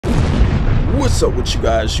What's up with you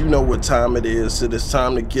guys? You know what time it is. It is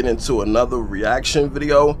time to get into another reaction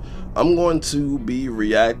video. I'm going to be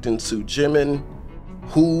reacting to Jimin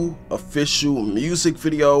Who official music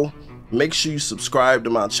video. Make sure you subscribe to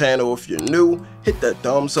my channel if you're new. Hit that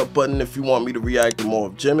thumbs up button if you want me to react to more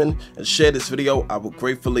of Jimin, and share this video. I would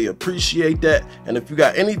gratefully appreciate that. And if you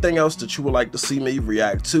got anything else that you would like to see me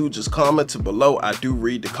react to, just comment it below. I do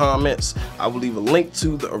read the comments. I will leave a link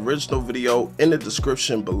to the original video in the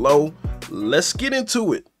description below. Let's get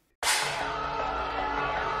into it.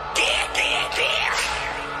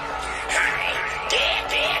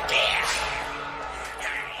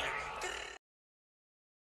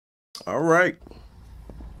 All right.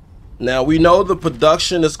 Now we know the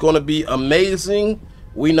production is going to be amazing.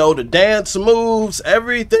 We know the dance moves,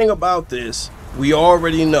 everything about this. We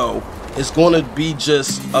already know it's going to be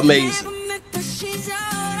just amazing.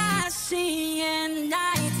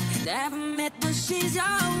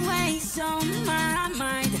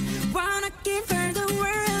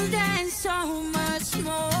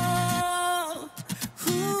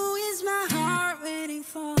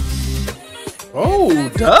 Oh,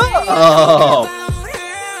 dog.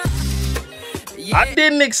 I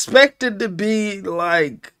didn't expect it to be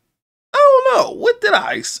like, I don't know, what did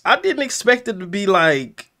I didn't expect it to be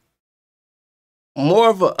like more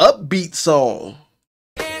of an upbeat song.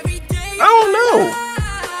 I don't know.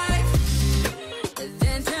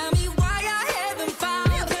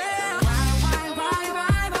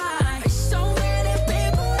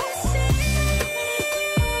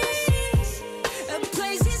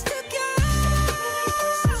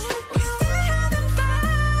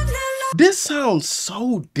 This sounds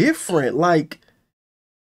so different. Like,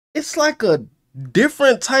 it's like a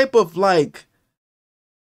different type of like.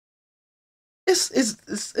 Is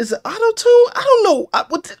it auto-tune? I don't know. I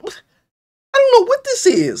don't know what this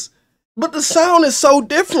is, but the sound is so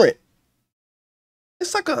different.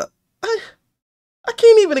 It's like a. I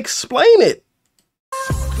can't even explain it.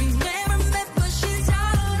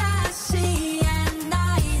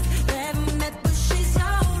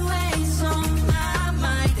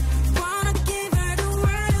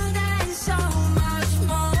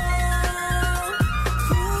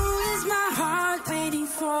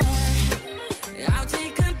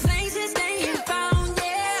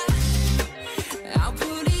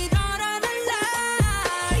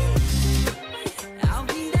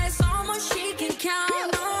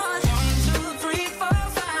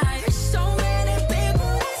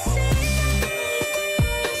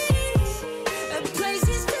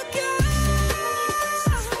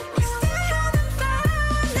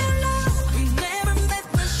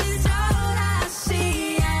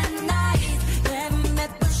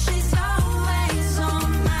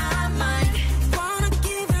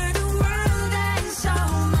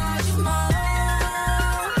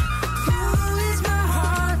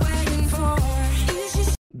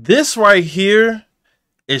 This right here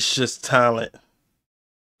is just talent.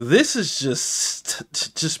 This is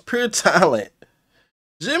just pure talent.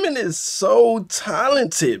 Jimin is so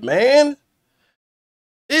talented, man.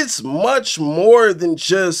 It's much more than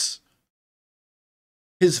just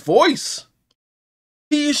his voice.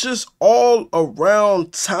 He's just all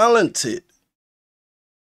around talented.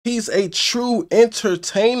 He's a true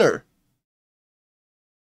entertainer.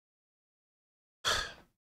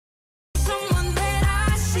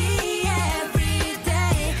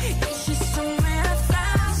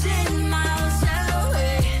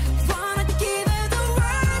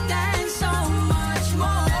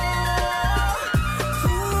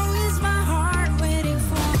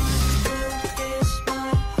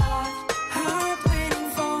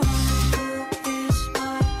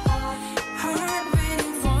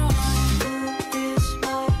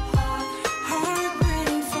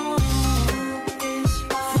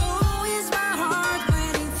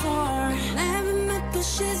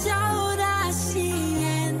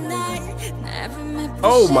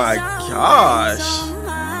 Oh my gosh.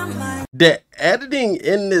 The editing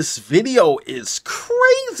in this video is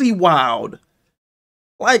crazy wild.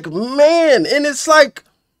 Like, man, and it's like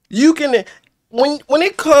you can when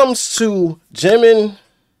it comes to Jimin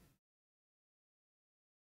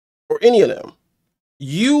or any of them,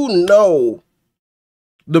 you know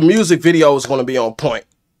the music video is going to be on point.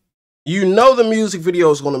 You know the music video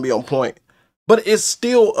is going to be on point. But it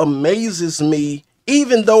still amazes me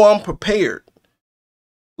even though I'm prepared.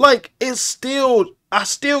 Like, I still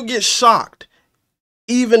get shocked,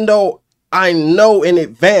 even though I know in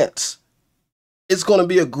advance it's going to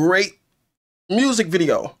be a great music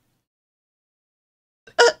video.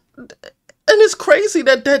 And it's crazy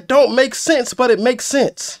that that don't make sense, but it makes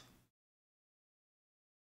sense.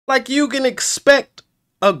 Like, you can expect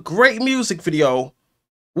a great music video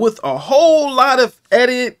with a whole lot of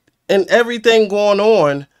edit and everything going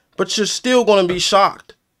on, but you're still going to be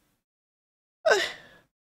shocked.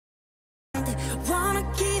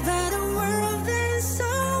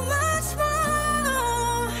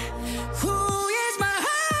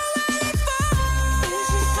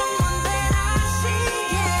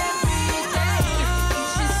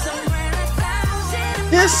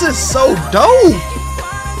 This is so dope.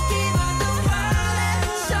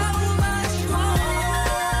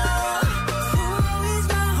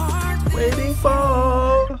 Waiting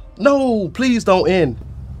for... No, please don't end.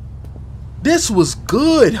 This was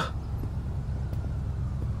good.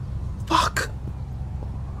 Fuck.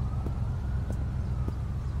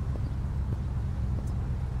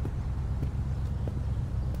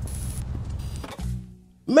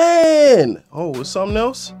 Man. Oh, it's something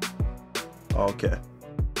else? Okay.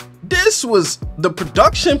 This was, the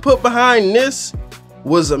production put behind this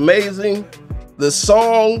was amazing. The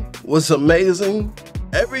song was amazing.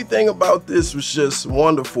 Everything about this was just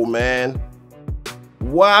wonderful, man.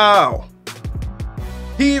 Wow.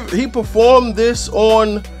 He performed this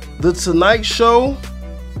on The Tonight Show.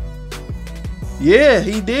 Yeah,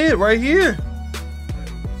 he did right here.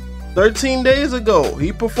 13 days ago,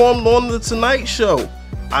 he performed on The Tonight Show.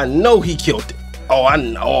 I know he killed it. Oh, I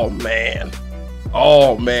know, oh man.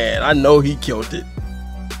 Oh man, I know he killed it.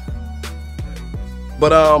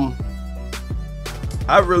 But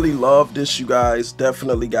I really love this, you guys.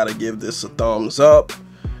 Definitely gotta give this a thumbs up.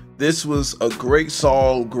 This was a great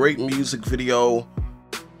song, great music video.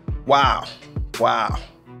 Wow, wow.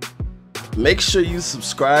 Make sure you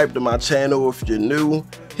subscribe to my channel if you're new.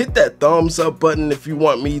 Hit that thumbs up button if you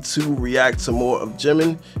want me to react to more of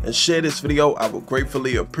Jimin, and share this video. I would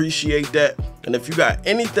gratefully appreciate that. And if you got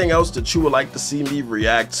anything else that you would like to see me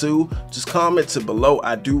react to, just comment it below.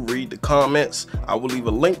 I do read the comments. I will leave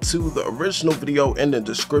a link to the original video in the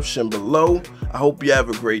description below. I hope you have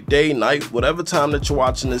a great day, night, whatever time that you're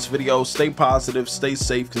watching this video. Stay positive, stay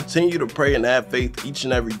safe, continue to pray and have faith each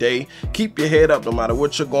and every day. Keep your head up no matter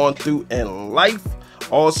what you're going through in life.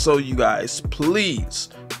 Also, you guys, please,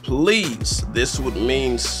 this would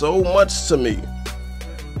mean so much to me.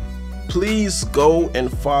 Please go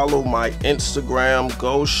and follow my Instagram.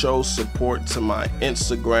 Go show support to my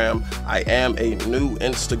Instagram. I am a new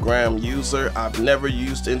Instagram user. I've never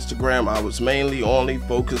used Instagram. I was mainly only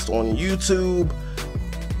focused on YouTube.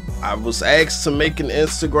 I was asked to make an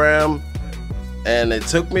Instagram, and it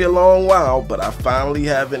took me a long while, but I finally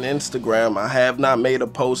have an Instagram. I have not made a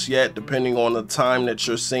post yet, depending on the time that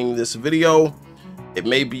you're seeing this video. It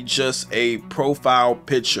may be just a profile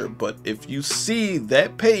picture, but if you see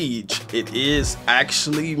that page, it is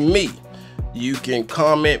actually me. You can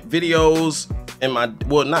comment videos in my,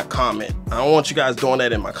 well, not comment. I don't want you guys doing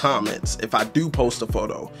that in my comments if I do post a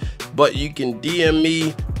photo, but you can DM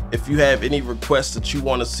me if you have any requests that you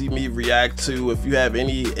want to see me react to, if you have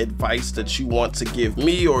any advice that you want to give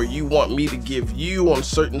me or you want me to give you on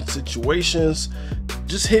certain situations,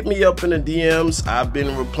 just hit me up in the DMs. I've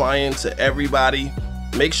been replying to everybody.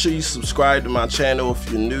 Make sure you subscribe to my channel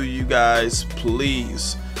if you're new, you guys,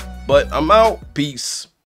 please. But I'm out. Peace.